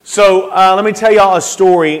Let me tell y'all a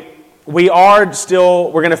story. We're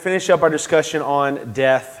going to finish up our discussion on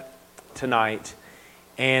death tonight.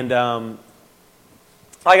 And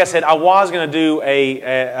like I said, I was going to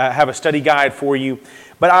have a study guide for you.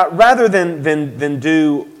 But rather than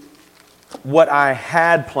do what I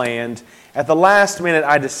had planned, at the last minute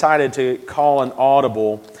I decided to call an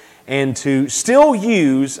audible and to still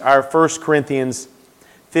use our 1 Corinthians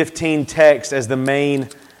 15 text as the main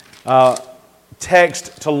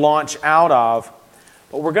text to launch out of.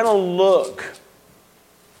 But we're going to look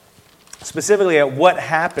specifically at what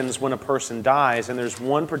happens when a person dies. And there's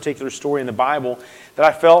one particular story in the Bible that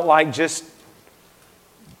I felt like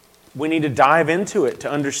we need to dive into it to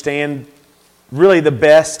understand really the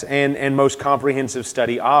best and most comprehensive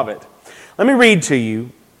study of it. Let me read to you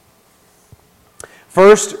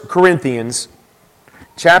 1 Corinthians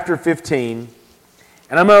chapter 15,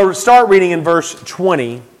 and I'm going to start reading in verse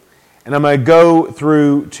 20, and I'm going to go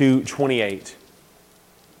through to 28.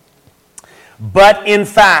 But in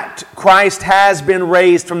fact, Christ has been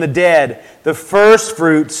raised from the dead, the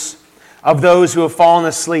firstfruits of those who have fallen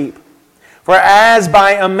asleep. For as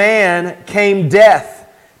by a man came death,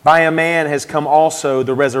 by a man has come also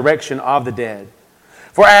the resurrection of the dead.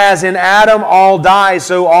 For as in Adam all die,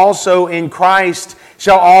 so also in Christ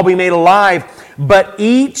shall all be made alive, but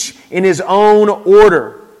each in his own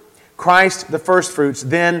order. Christ the firstfruits,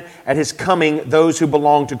 then at his coming those who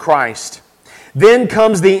belong to Christ. Then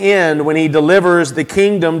comes the end when he delivers the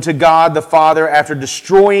kingdom to God the Father after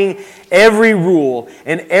destroying every rule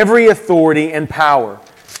and every authority and power.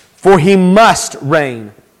 For he must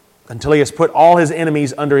reign until he has put all his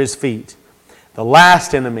enemies under his feet. The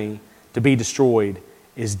last enemy to be destroyed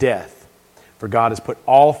is death. For God has put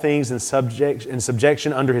all things in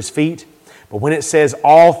subjection under his feet. But when it says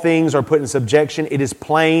all things are put in subjection, it is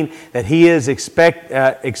plain that he is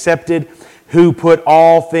accepted who put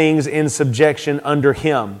all things in subjection under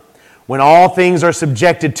him. When all things are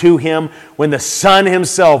subjected to him, when the Son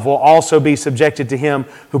himself will also be subjected to him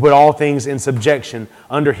who put all things in subjection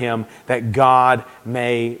under him, that God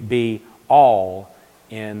may be all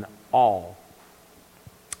in all.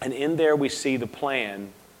 And in there we see the plan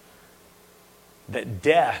that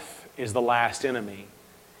death is the last enemy,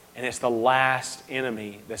 and it's the last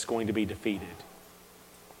enemy that's going to be defeated.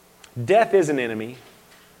 Death is an enemy.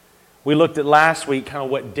 We looked at last week kind of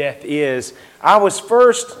what death is. I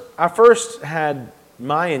first had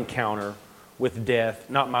my encounter with death,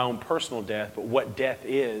 not my own personal death, but what death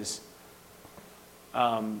is,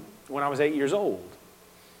 when I was 8 years old.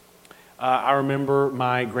 I remember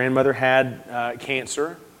my grandmother had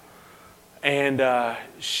cancer, and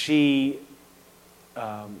she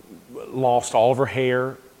lost all of her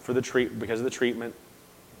hair because of the treatment.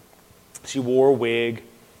 She wore a wig.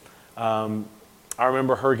 I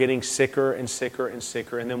remember her getting sicker and sicker and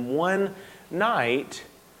sicker. And then one night,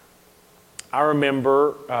 I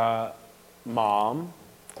remember Mom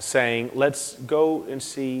saying, let's go and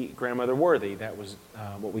see Grandmother Worthy. That was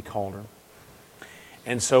what we called her.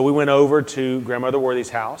 And so we went over to Grandmother Worthy's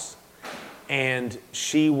house, and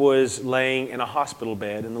she was laying in a hospital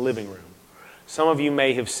bed in the living room. Some of you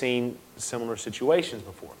may have seen similar situations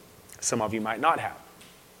before. Some of you might not have.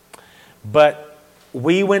 But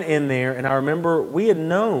we went in there, and I remember we had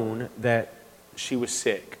known that she was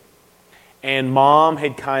sick. And Mom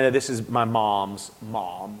had this is my mom's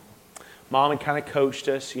mom. Mom had kind of coached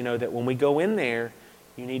us, that when we go in there,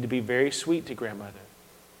 you need to be very sweet to Grandmother.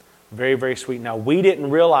 Very, very sweet. Now, we didn't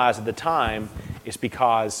realize at the time it's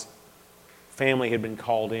because family had been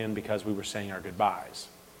called in because we were saying our goodbyes.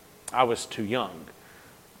 I was too young.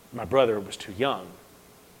 My brother was too young.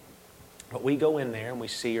 But we go in there, and we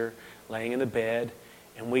see her laying in the bed,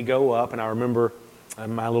 and we go up, and I remember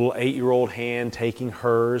my little 8-year-old hand taking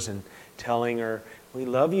hers and telling her, "We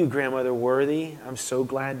love you, Grandmother Worthy. I'm so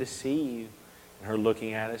glad to see you." And her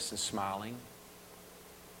looking at us and smiling.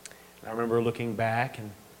 And I remember looking back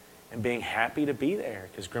and being happy to be there,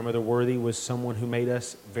 because Grandmother Worthy was someone who made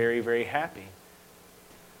us very, very happy.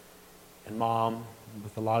 And Mom,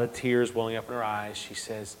 with a lot of tears welling up in her eyes, she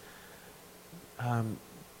says,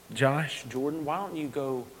 "Josh, Jordan, why don't you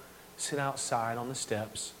go sit outside on the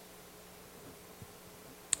steps?"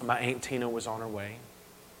 My Aunt Tina was on her way.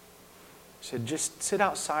 She said, "Just sit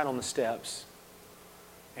outside on the steps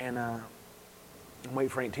and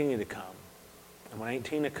wait for Aunt Tina to come. And when Aunt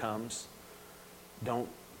Tina comes, don't,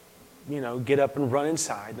 get up and run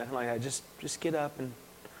inside, nothing like that. Just get up and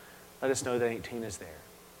let us know that Aunt Tina's there."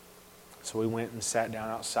 So we went and sat down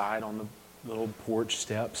outside on the little porch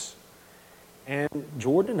steps. And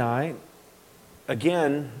Jordan and I,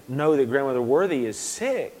 again, know that Grandmother Worthy is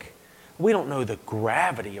sick. We don't know the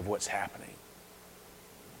gravity of what's happening.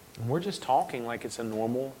 And we're just talking like it's a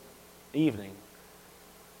normal evening.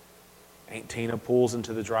 Aunt Tina pulls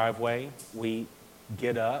into the driveway. We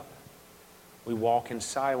get up. We walk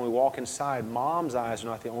inside. When we walk inside, Mom's eyes are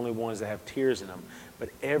not the only ones that have tears in them, but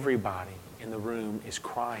everybody in the room is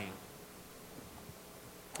crying.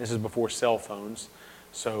 This is before cell phones,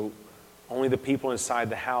 so only the people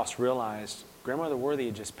inside the house realized Grandmother Worthy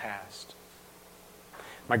had just passed.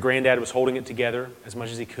 My granddad was holding it together as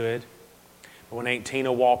much as he could. But when Aunt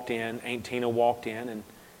Tina walked in and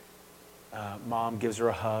Mom gives her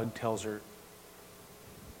a hug, tells her,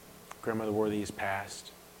 Grandmother Worthy has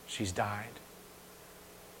passed. She's died.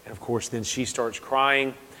 And of course, then she starts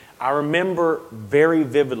crying. I remember very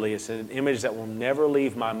vividly, it's an image that will never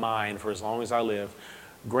leave my mind for as long as I live,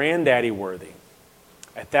 Granddaddy Worthy,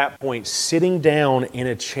 at that point, sitting down in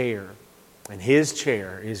a chair, in his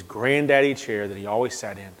chair, his granddaddy chair that he always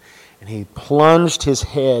sat in, and he plunged his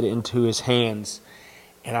head into his hands,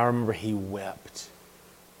 and I remember he wept.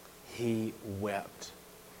 He wept.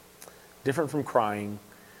 Different from crying.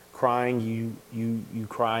 Crying, you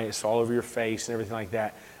cry, it's all over your face and everything like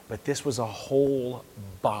that. But this was a whole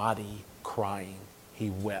body crying. He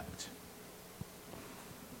wept.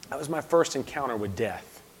 That was my first encounter with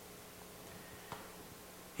death.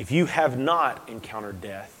 If you have not encountered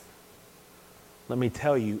death, let me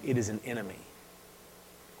tell you, it is an enemy.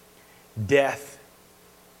 Death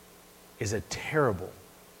is a terrible,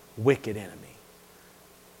 wicked enemy.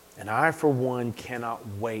 And I, for one, cannot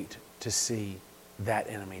wait to see that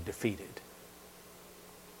enemy defeated.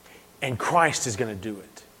 And Christ is going to do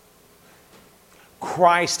it.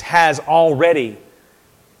 Christ has already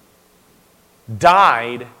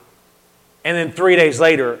died and then 3 days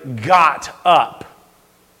later got up.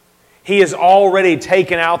 He has already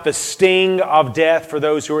taken out the sting of death for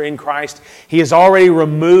those who are in Christ. He has already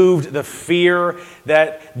removed the fear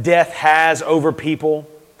that death has over people.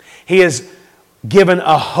 He has given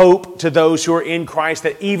a hope to those who are in Christ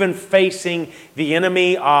that even facing the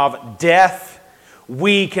enemy of death,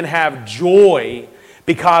 we can have joy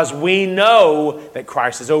because we know that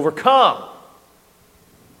Christ has overcome.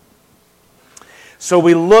 So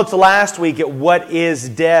we looked last week at what is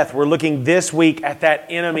death. We're looking this week at that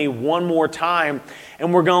enemy one more time.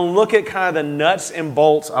 And we're going to look at kind of the nuts and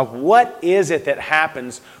bolts of what is it that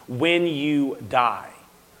happens when you die.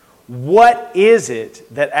 What is it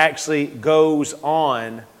that actually goes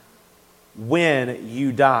on when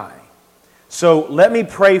you die? So let me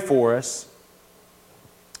pray for us.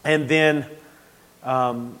 And then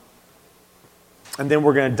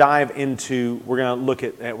we're going to dive into, we're going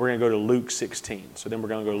to go to Luke 16. So then we're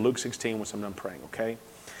going to go to Luke 16 once I'm done praying, okay?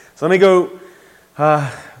 So let me go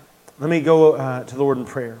to the Lord in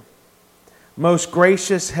prayer. Most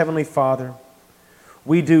gracious Heavenly Father,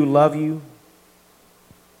 we do love you.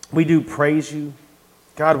 We do praise you.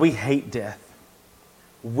 God, we hate death.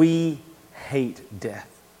 We hate death.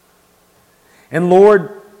 And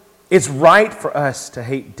Lord, it's right for us to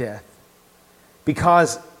hate death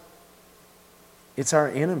because it's our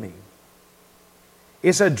enemy.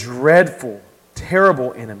 It's a dreadful,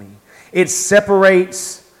 terrible enemy. It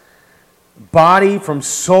separates body from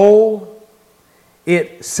soul.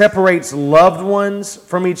 It separates loved ones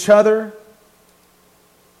from each other.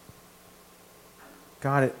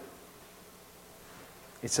 God,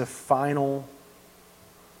 it's a final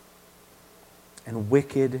and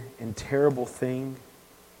wicked and terrible thing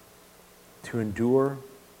to endure.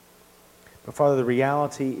 But Father, the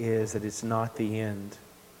reality is that it's not the end.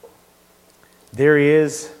 There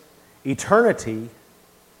is eternity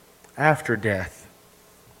after death.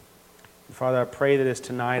 Father, I pray that as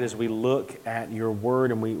tonight, as we look at your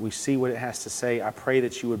word and we see what it has to say, I pray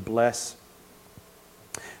that you would bless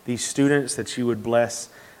these students, that you would bless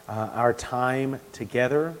our time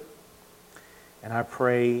together. And I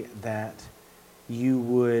pray that you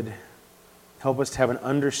would help us to have an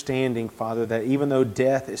understanding, Father, that even though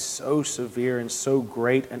death is so severe and so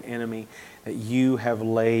great an enemy, that you have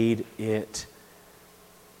laid it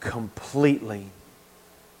completely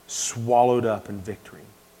swallowed up in victory.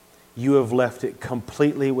 You have left it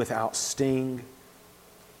completely without sting.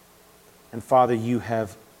 And Father, you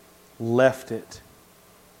have left it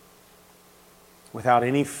without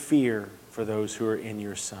any fear for those who are in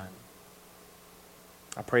your Son.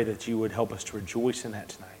 I pray that you would help us to rejoice in that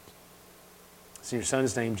tonight. It's in your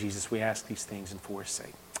Son's name, Jesus, we ask these things and for his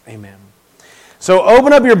sake. Amen. So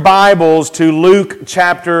open up your Bibles to Luke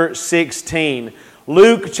chapter 16.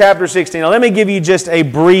 Luke chapter 16. Now let me give you just a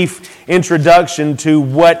brief introduction to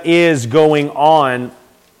what is going on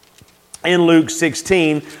in Luke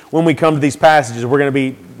 16 when we come to these passages. We're going to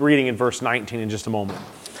be reading in verse 19 in just a moment.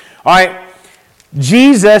 All right.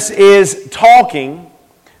 Jesus is talking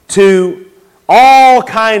to all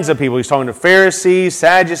kinds of people. He's talking to Pharisees,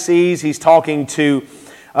 Sadducees. He's talking to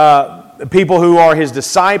people who are his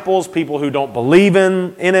disciples, people who don't believe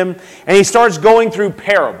in him. And he starts going through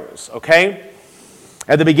parables, okay?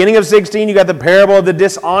 At the beginning of 16, you got the parable of the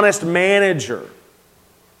dishonest manager.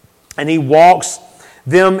 And he walks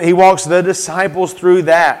the disciples through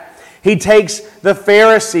that. He takes the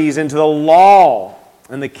Pharisees into the law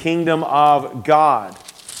and the kingdom of God.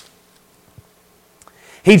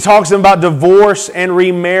 He talks to them about divorce and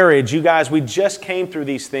remarriage. You guys, we just came through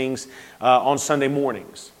these things on Sunday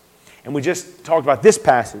mornings. And we just talked about this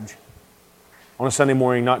passage on a Sunday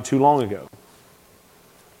morning not too long ago.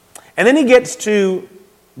 And then he gets to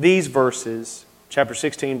these verses, chapter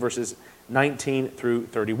 16, verses 19 through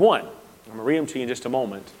 31. I'm going to read them to you in just a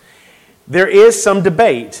moment. There is some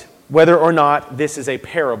debate whether or not this is a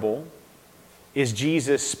parable. Is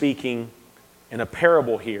Jesus speaking in a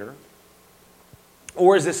parable here?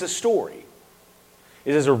 Or is this a story?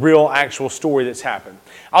 Is this a real, actual story that's happened?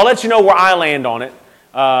 I'll let you know where I land on it.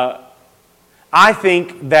 I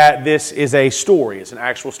think that this is a story. It's an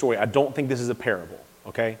actual story. I don't think this is a parable.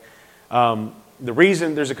 Okay?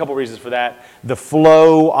 There's a couple reasons for that. The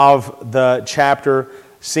flow of the chapter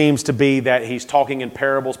seems to be that he's talking in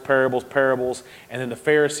parables, and then the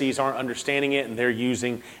Pharisees aren't understanding it, and they're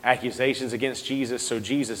using accusations against Jesus. So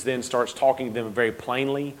Jesus then starts talking to them very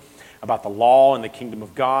plainly about the law and the kingdom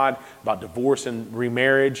of God, about divorce and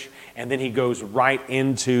remarriage. And then he goes right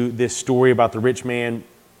into this story about the rich man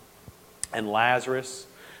and Lazarus.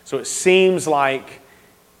 So it seems like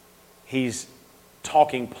he's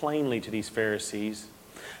talking plainly to these Pharisees.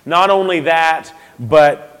 Not only that,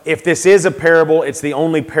 but if this is a parable, it's the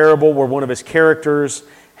only parable where one of his characters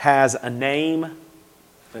has a name.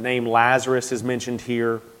 The name Lazarus is mentioned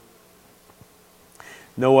here.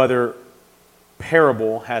 No other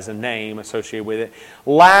parable has a name associated with it.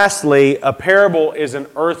 Lastly, a parable is an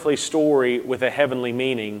earthly story with a heavenly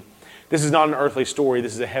meaning. This is not an earthly story,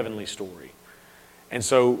 this is a heavenly story. And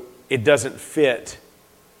so it doesn't fit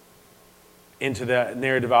into the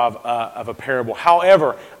narrative of a parable.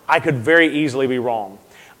 However, I could very easily be wrong.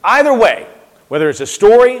 Either way, whether it's a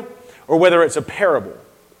story or whether it's a parable,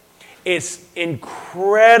 it's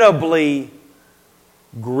incredibly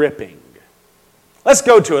gripping. Let's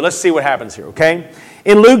go to it. Let's see what happens here, okay?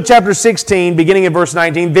 In Luke chapter 16, beginning in verse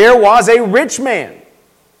 19, there was a rich man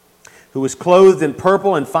who was clothed in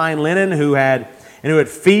purple and fine linen, who had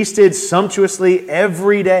feasted sumptuously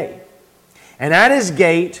every day. And at his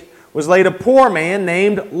gate was laid a poor man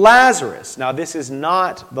named Lazarus. Now, this is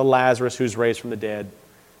not the Lazarus who's raised from the dead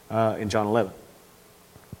in John 11.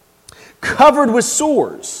 Covered with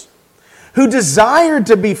sores, who desired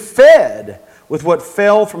to be fed with what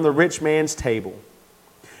fell from the rich man's table.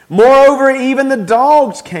 Moreover, even the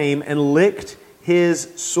dogs came and licked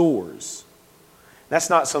his sores. That's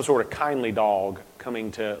not some sort of kindly dog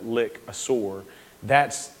coming to lick a sore.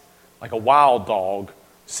 That's like a wild dog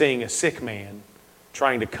seeing a sick man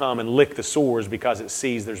trying to come and lick the sores because it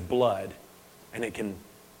sees there's blood. And it can...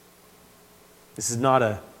 This is not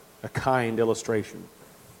a kind illustration.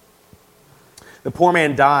 The poor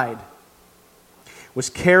man died, was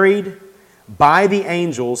carried by the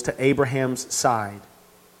angels to Abraham's side.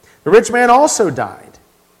 The rich man also died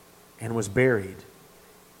and was buried.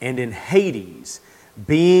 And in Hades,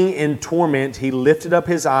 being in torment, he lifted up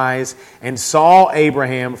his eyes and saw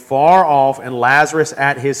Abraham far off and Lazarus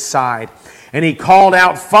at his side. And he called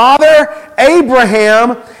out, Father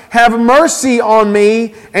Abraham, have mercy on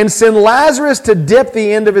me, and send Lazarus to dip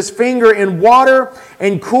the end of his finger in water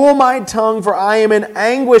and cool my tongue, for I am in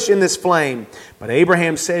anguish in this flame. But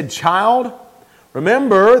Abraham said, Child,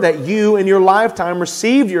 remember that you in your lifetime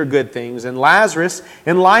received your good things, and Lazarus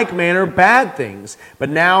in like manner bad things. But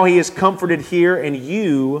now he is comforted here, and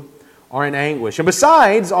you are in anguish. And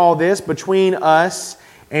besides all this, between us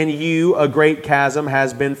and you a great chasm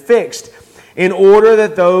has been fixed, in order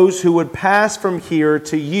that those who would pass from here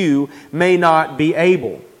to you may not be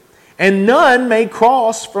able, and none may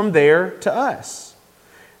cross from there to us.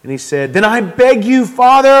 And he said, Then I beg you,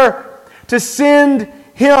 Father, to send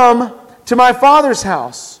him to my father's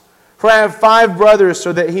house, for I have 5 brothers,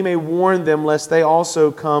 so that he may warn them, lest they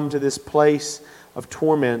also come to this place of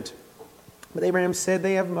torment. But Abraham said,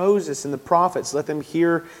 They have Moses and the prophets, let them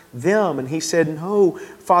hear them. And he said, No,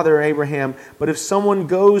 Father Abraham, but if someone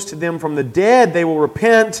goes to them from the dead, they will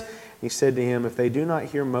repent. He said to him, If they do not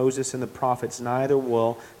hear Moses and the prophets, neither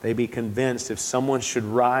will they be convinced if someone should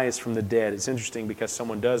rise from the dead. It's interesting because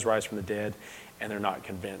someone does rise from the dead, and they're not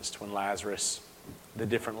convinced when Lazarus, the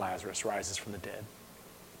different Lazarus, rises from the dead.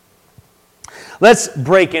 Let's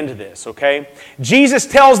break into this, okay? Jesus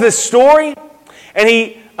tells this story, And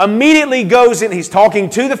he immediately goes in. He's talking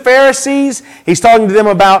to the Pharisees. He's talking to them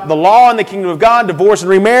about the law and the kingdom of God, divorce and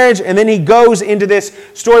remarriage. And then he goes into this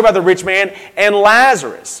story about the rich man and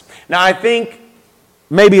Lazarus. Now, I think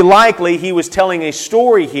maybe likely he was telling a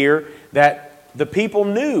story here that the people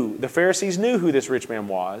knew, the Pharisees knew who this rich man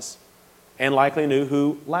was, and likely knew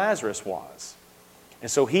who Lazarus was. And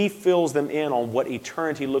so he fills them in on what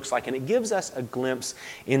eternity looks like. And it gives us a glimpse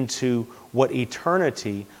into what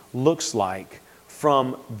eternity looks like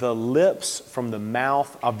from the lips, from the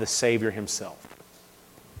mouth of the Savior himself.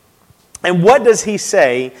 And what does he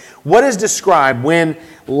say? What is described when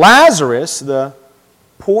Lazarus, the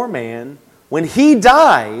poor man, when he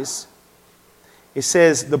dies, it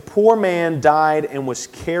says, the poor man died and was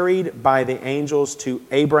carried by the angels to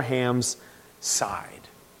Abraham's side.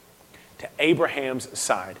 To Abraham's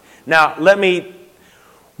side. Now,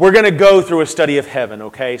 we're going to go through a study of heaven,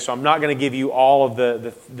 okay? So I'm not going to give you all of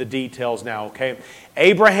the details now, okay?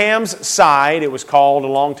 Abraham's side, it was called a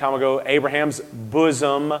long time ago, Abraham's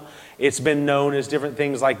bosom. It's been known as different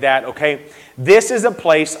things like that, okay? This is a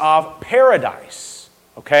place of paradise,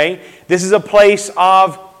 okay? This is a place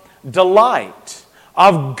of delight,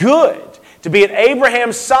 of good. To be at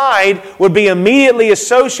Abraham's side would be immediately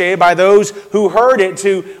associated by those who heard it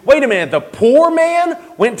to, wait a minute, the poor man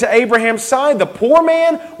went to Abraham's side, the poor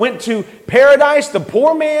man went to paradise, the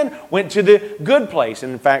poor man went to the good place.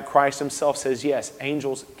 And in fact, Christ himself says, yes,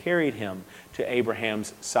 angels carried him to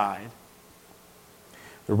Abraham's side.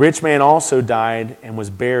 The rich man also died and was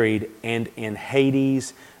buried, and in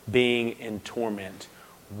Hades being in torment.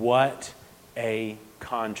 What a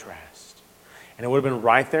contrast. And it would have been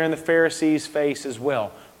right there in the Pharisees' face as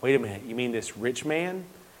well. Wait a minute, you mean this rich man?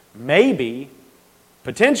 Maybe,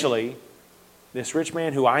 potentially, this rich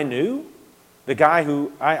man who I knew? The guy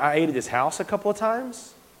who I ate at his house a couple of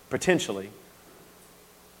times? Potentially.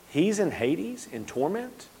 He's in Hades, in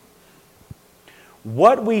torment?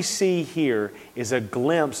 What we see here is a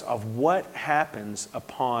glimpse of what happens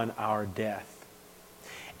upon our death.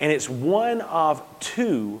 And it's one of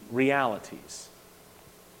two realities.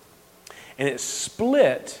 And it's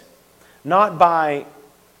split not by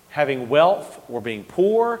having wealth or being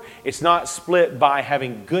poor. It's not split by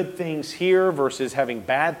having good things here versus having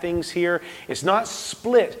bad things here. It's not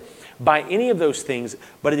split by any of those things,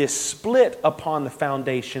 but it is split upon the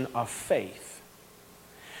foundation of faith.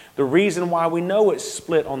 The reason why we know it's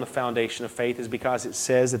split on the foundation of faith is because it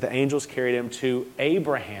says that the angels carried him to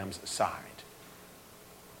Abraham's side.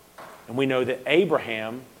 And we know that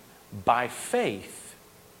Abraham, by faith,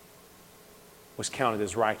 was counted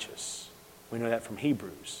as righteous. We know that from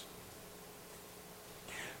Hebrews.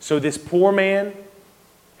 So this poor man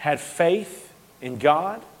had faith in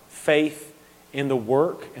God, faith in the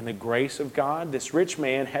work and the grace of God. This rich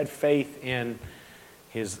man had faith in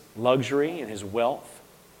his luxury and his wealth.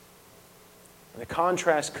 And the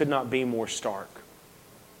contrast could not be more stark.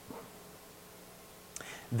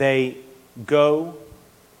 They go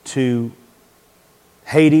to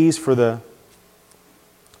Hades for the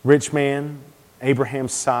rich man,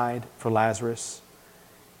 Abraham's side for Lazarus,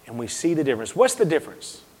 and we see the difference. What's the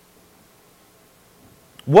difference?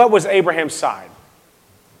 What was Abraham's side?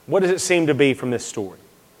 What does it seem to be from this story?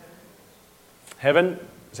 Heaven?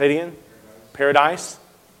 Say it again. Paradise?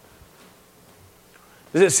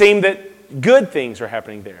 Does it seem that good things are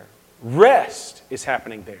happening there? Rest is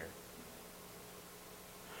happening there.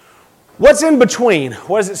 What's in between?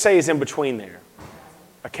 What does it say is in between there?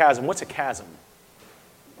 A chasm. What's a chasm?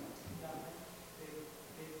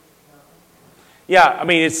 Yeah, I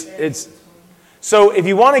mean, it's so if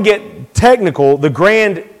you want to get technical, the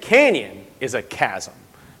Grand Canyon is a chasm.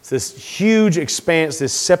 It's this huge expanse,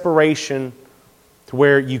 this separation to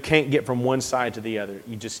where you can't get from one side to the other.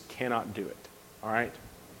 You just cannot do it. All right?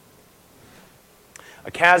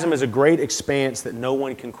 A chasm is a great expanse that no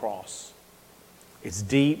one can cross. It's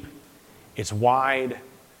deep, it's wide,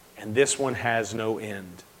 and this one has no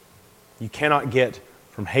end. You cannot get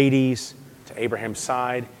from Hades to Abraham's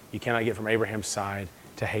side. You cannot get from Abraham's side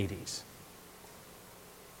to Hades.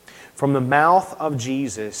 From the mouth of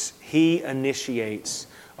Jesus, he initiates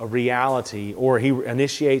a reality, or he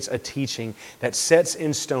initiates a teaching that sets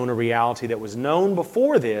in stone a reality that was known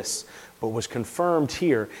before this, but was confirmed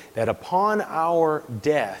here, that upon our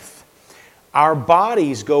death, our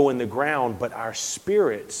bodies go in the ground, but our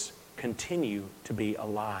spirits continue to be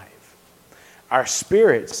alive. Our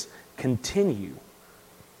spirits continue.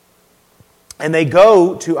 And they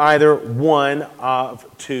go to either one of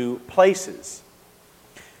two places.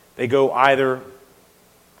 They go either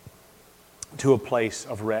to a place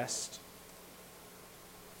of rest,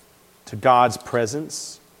 to God's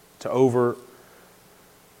presence, to over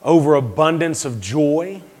overabundance of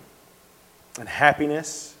joy and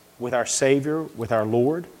happiness with our Savior, with our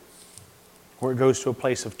Lord, or it goes to a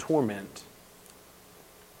place of torment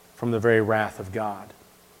from the very wrath of God.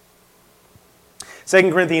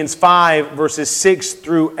 2 Corinthians 5, verses 6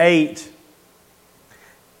 through 8.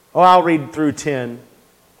 Oh, I'll read through 10.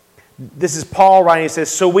 This is Paul writing. He says,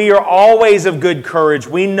 "So we are always of good courage.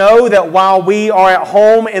 We know that while we are at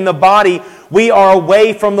home in the body, we are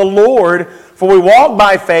away from the Lord. For we walk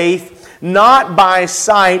by faith, not by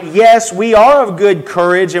sight. Yes, we are of good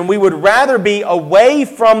courage, and we would rather be away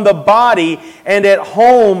from the body and at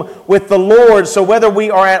home with the Lord. So whether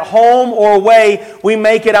we are at home or away, we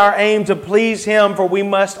make it our aim to please Him, for we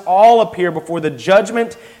must all appear before the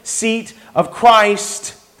judgment seat of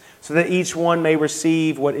Christ, so that each one may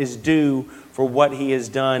receive what is due for what he has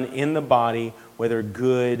done in the body, whether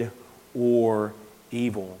good or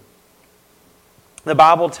evil." The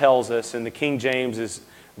Bible tells us, and the King James is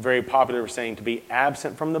very popular for saying, to be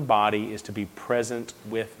absent from the body is to be present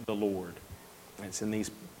with the Lord. And it's in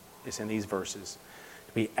these verses.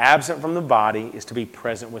 To be absent from the body is to be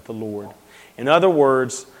present with the Lord. In other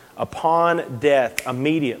words, upon death,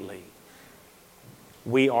 immediately,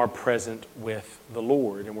 we are present with the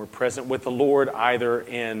Lord. And we're present with the Lord either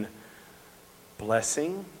in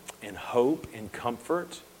blessing, in hope, in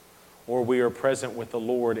comfort, or we are present with the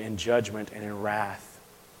Lord in judgment and in wrath.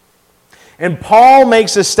 And Paul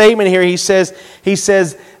makes a statement here. He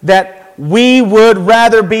says that we would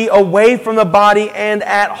rather be away from the body and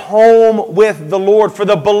at home with the Lord. For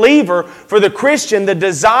the believer, for the Christian, the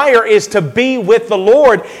desire is to be with the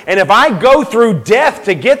Lord. And if I go through death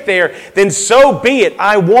to get there, then so be it.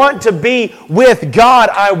 I want to be with God.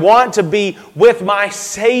 I want to be with my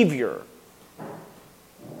Savior.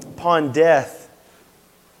 Upon death,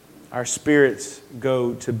 our spirits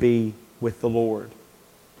go to be with the Lord,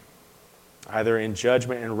 either in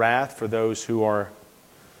judgment and wrath for those who are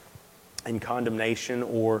in condemnation,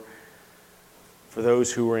 or for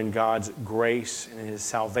those who are in God's grace and in His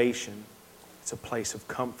salvation. It's a place of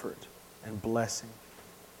comfort and blessing.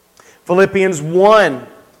 Philippians 1,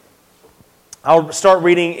 I'll start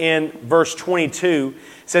reading in verse 22.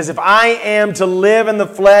 It says, "If I am to live in the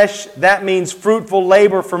flesh, that means fruitful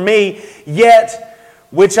labor for me, yet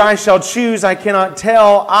which I shall choose I cannot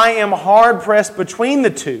tell. I am hard pressed between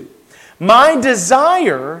the two. My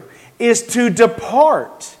desire is to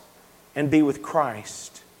depart and be with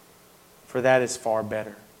Christ, for that is far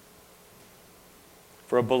better."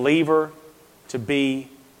 For a believer to be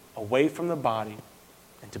away from the body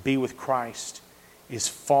and to be with Christ is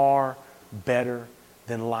far better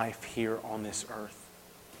than life here on this earth.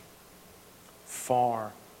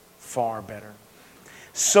 Far, far better.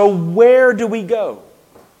 So where do we go?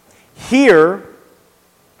 Here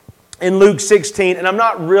in Luke 16, and I'm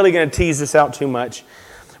not really going to tease this out too much,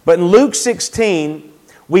 but in Luke 16,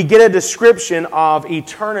 we get a description of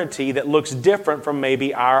eternity that looks different from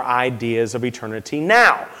maybe our ideas of eternity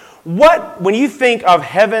now. When you think of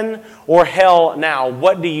heaven or hell now,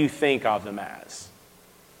 what do you think of them as?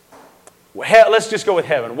 Let's just go with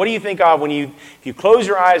heaven. What do you think of when if you close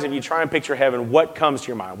your eyes and you try and picture heaven, what comes to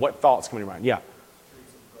your mind? What thoughts come to your mind? Yeah.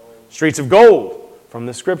 Streets of gold from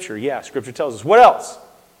the Scripture. Yeah, Scripture tells us. What else?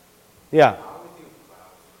 Yeah.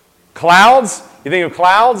 Clouds? You think of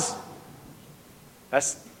clouds?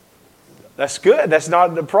 That's good. That's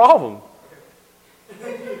not the problem.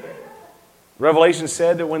 Revelation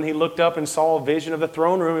said that when he looked up and saw a vision of the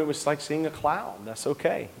throne room, it was like seeing a cloud. That's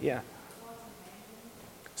okay. Yeah.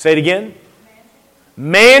 Say it again.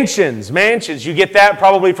 Mansions. Mansions. You get that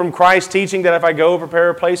probably from Christ's teaching that if I go prepare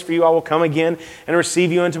a place for you, I will come again and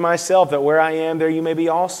receive you unto myself, that where I am, there you may be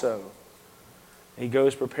also. He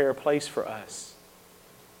goes prepare a place for us.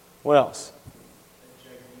 What else?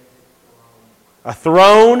 A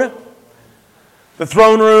throne. The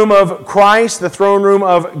throne room of Christ, the throne room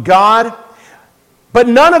of God. But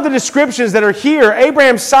none of the descriptions that are here,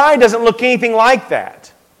 Abraham's side doesn't look anything like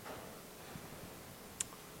that.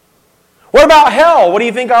 What about hell? What do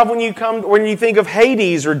you think of when you think of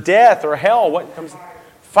Hades or death or hell? What comes?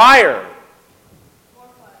 Fire.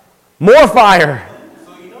 More fire.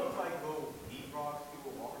 So you know if I go eat rocks,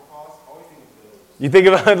 people walk across, I always think of those. You think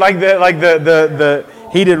of the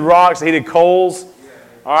heated rocks, the heated coals. Yeah.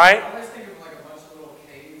 All right. I always think of like a bunch of little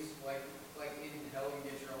caves, like in hell you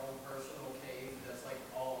get your own personal cave that's like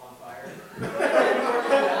all on fire.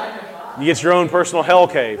 You get your own personal hell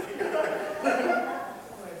cave.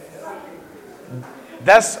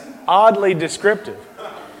 That's oddly descriptive.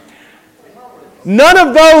 None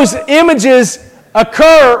of those images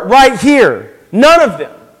occur right here. None of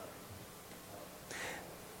them.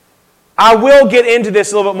 I will get into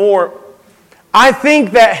this a little bit more. I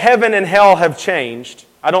think that heaven and hell have changed.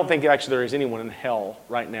 I don't think actually there is anyone in hell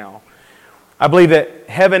right now. I believe that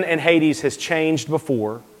heaven and Hades has changed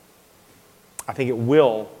before. I think it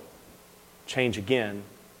will change again.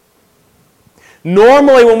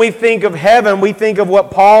 Normally when we think of heaven, we think of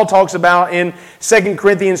what Paul talks about in 2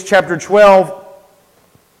 Corinthians chapter 12,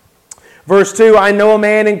 verse 2. I know a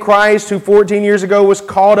man in Christ who 14 years ago was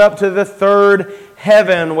caught up to the third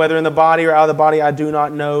heaven, whether in the body or out of the body, I do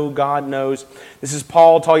not know. God knows. This is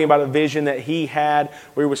Paul talking about a vision that he had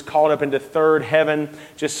where he was caught up into third heaven.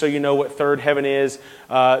 Just so you know what third heaven is,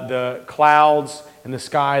 the clouds and the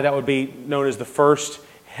sky, that would be known as the first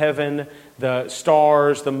heaven. The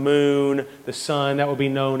stars, the moon, the sun, that would be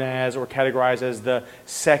known as or categorized as the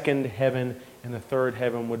second heaven. And the third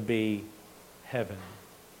heaven would be heaven,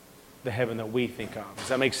 the heaven that we think of. Does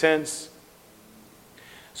that make sense?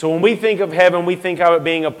 So when we think of heaven, we think of it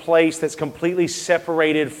being a place that's completely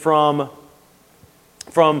separated from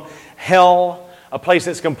hell, a place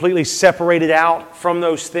that's completely separated out from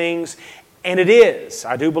those things. And it is.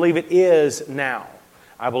 I do believe it is now.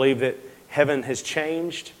 I believe that heaven has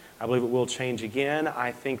changed. I believe it will change again.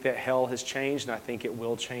 I think that hell has changed, and I think it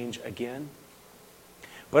will change again.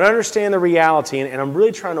 But understand the reality, and I'm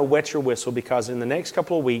really trying to wet your whistle because in the next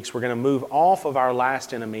couple of weeks, we're going to move off of our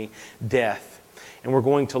last enemy, death. And we're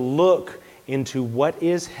going to look into what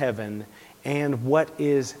is heaven and what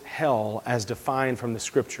is hell as defined from the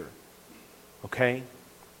Scripture. Okay?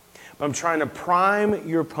 But I'm trying to prime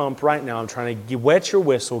your pump right now. I'm trying to wet your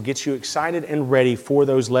whistle, get you excited and ready for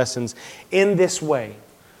those lessons in this way.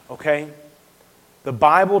 Okay? The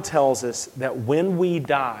Bible tells us that when we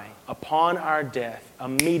die, upon our death,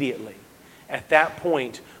 immediately, at that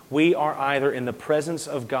point, we are either in the presence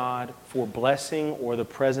of God for blessing or the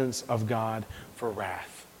presence of God for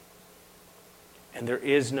wrath. And there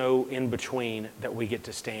is no in-between that we get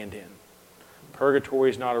to stand in. Purgatory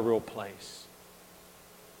is not a real place.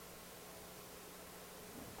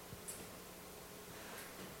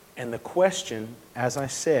 And the question, as I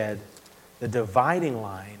said, the dividing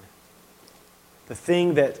line, the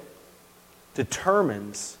thing that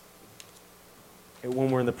determines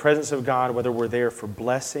when we're in the presence of God, whether we're there for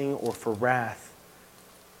blessing or for wrath,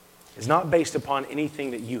 is not based upon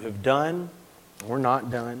anything that you have done or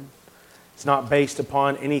not done. It's not based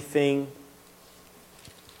upon anything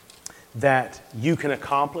that you can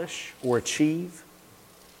accomplish or achieve.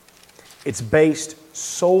 It's based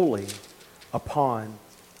solely upon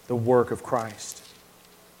the work of Christ.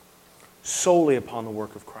 Solely upon the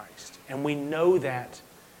work of Christ. And we know that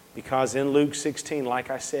because in Luke 16,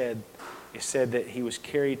 like I said, it said that he was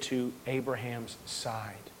carried to Abraham's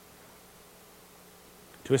side.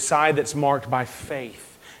 To a side that's marked by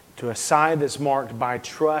faith. To a side that's marked by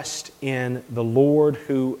trust in the Lord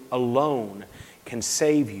who alone can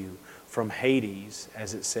save you from Hades,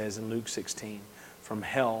 as it says in Luke 16, from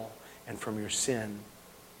hell and from your sin.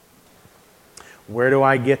 Where do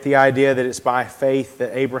I get the idea that it's by faith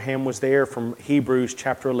that Abraham was there? From Hebrews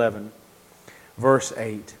chapter 11, verse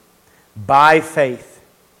 8. By faith,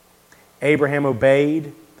 Abraham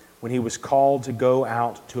obeyed when he was called to go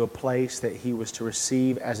out to a place that he was to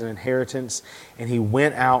receive as an inheritance, and he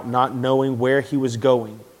went out not knowing where he was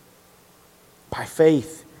going. By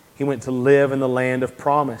faith, he went to live in the land of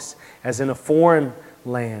promise, as in a foreign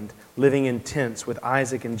land, living in tents with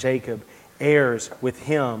Isaac and Jacob, heirs with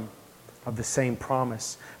him of the same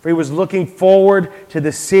promise. For he was looking forward to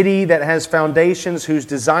the city that has foundations, whose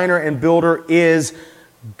designer and builder is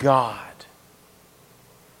God.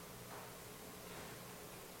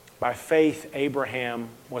 By faith, Abraham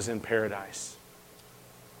was in paradise.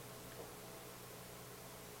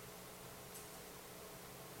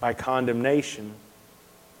 By condemnation,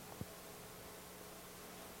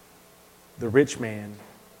 the rich man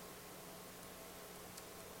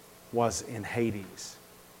was in Hades.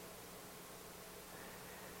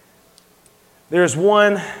 There's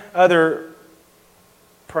one other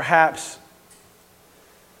perhaps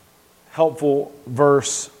helpful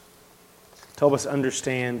verse to help us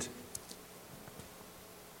understand.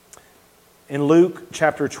 In Luke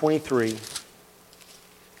chapter 23,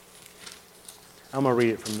 I'm going to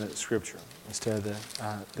read it from the scripture instead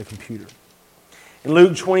of the computer. In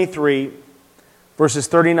Luke 23, verses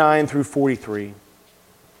 39 through 43,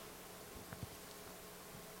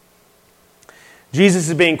 Jesus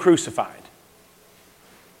is being crucified.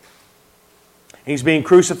 He's being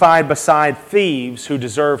crucified beside thieves who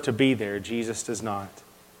deserve to be there. Jesus does not.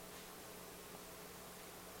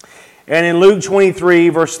 And in Luke 23,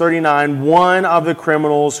 verse 39, one of the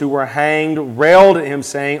criminals who were hanged railed at him,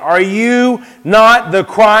 saying, "Are you not the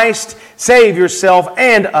Christ? Save yourself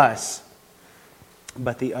and us."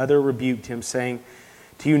 But the other rebuked him, saying,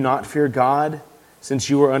 Do you not fear God, since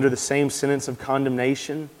you are under the same sentence of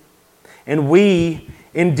condemnation? And we,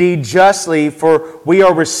 indeed justly, for we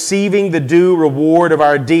are receiving the due reward of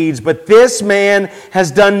our deeds. But this man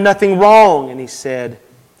has done nothing wrong. And he said,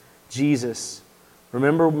 Jesus,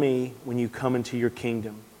 remember me when you come into your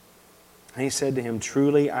kingdom. And he said to him,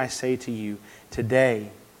 Truly I say to you, today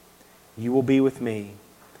you will be with me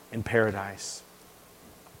in paradise.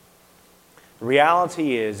 The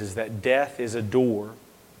reality is that death is a door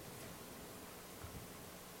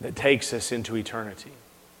that takes us into eternity.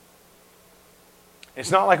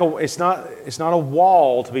 It's not a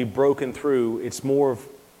wall to be broken through. It's more of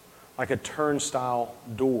like a turnstile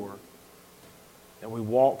door that we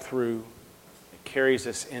walk through that carries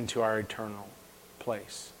us into our eternal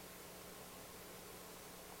place.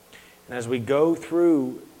 And as we go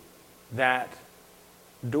through that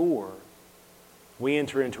door, we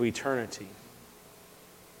enter into eternity.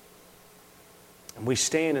 And we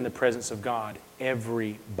stand in the presence of God.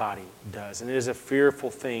 Everybody does. And it is a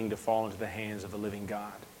fearful thing to fall into the hands of the living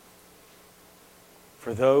God.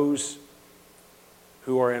 For those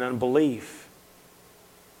who are in unbelief,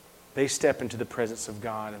 they step into the presence of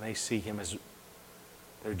God and they see Him as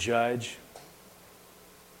their judge,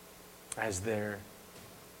 as their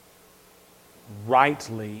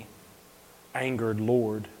rightly angered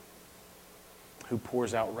Lord who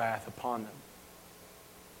pours out wrath upon them.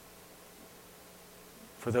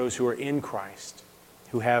 For those who are in Christ,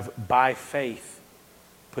 who have by faith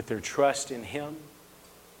put their trust in Him,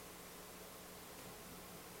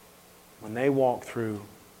 when they walk through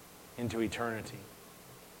into eternity,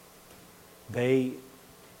 they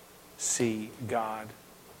see God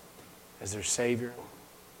as their Savior,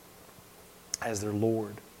 as their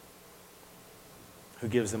Lord, who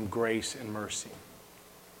gives them grace and mercy.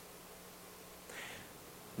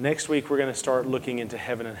 Next week, we're going to start looking into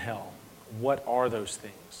heaven and hell. What are those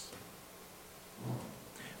things?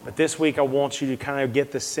 But this week I want you to kind of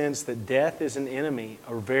get the sense that death is an enemy,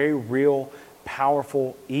 a very real,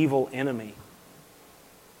 powerful, evil enemy.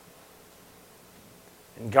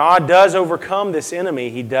 And God does overcome this enemy.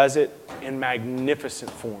 He does it in magnificent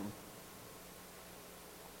form.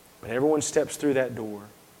 But everyone steps through that door.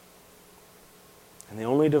 And the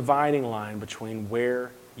only dividing line between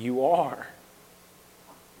where you are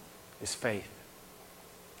is faith.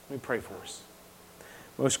 Let me pray for us.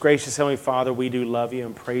 Most gracious Heavenly Father, we do love you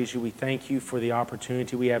and praise you. We thank you for the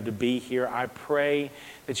opportunity we have to be here. I pray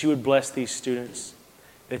that you would bless these students,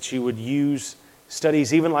 that you would use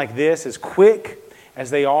studies even like this, as quick as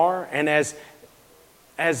they are and as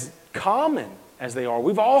common as they are.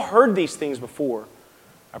 We've all heard these things before.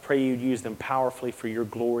 I pray you'd use them powerfully for your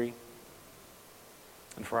glory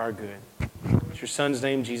and for our good. In your Son's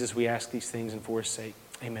name, Jesus, we ask these things and for His sake.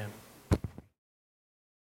 Amen.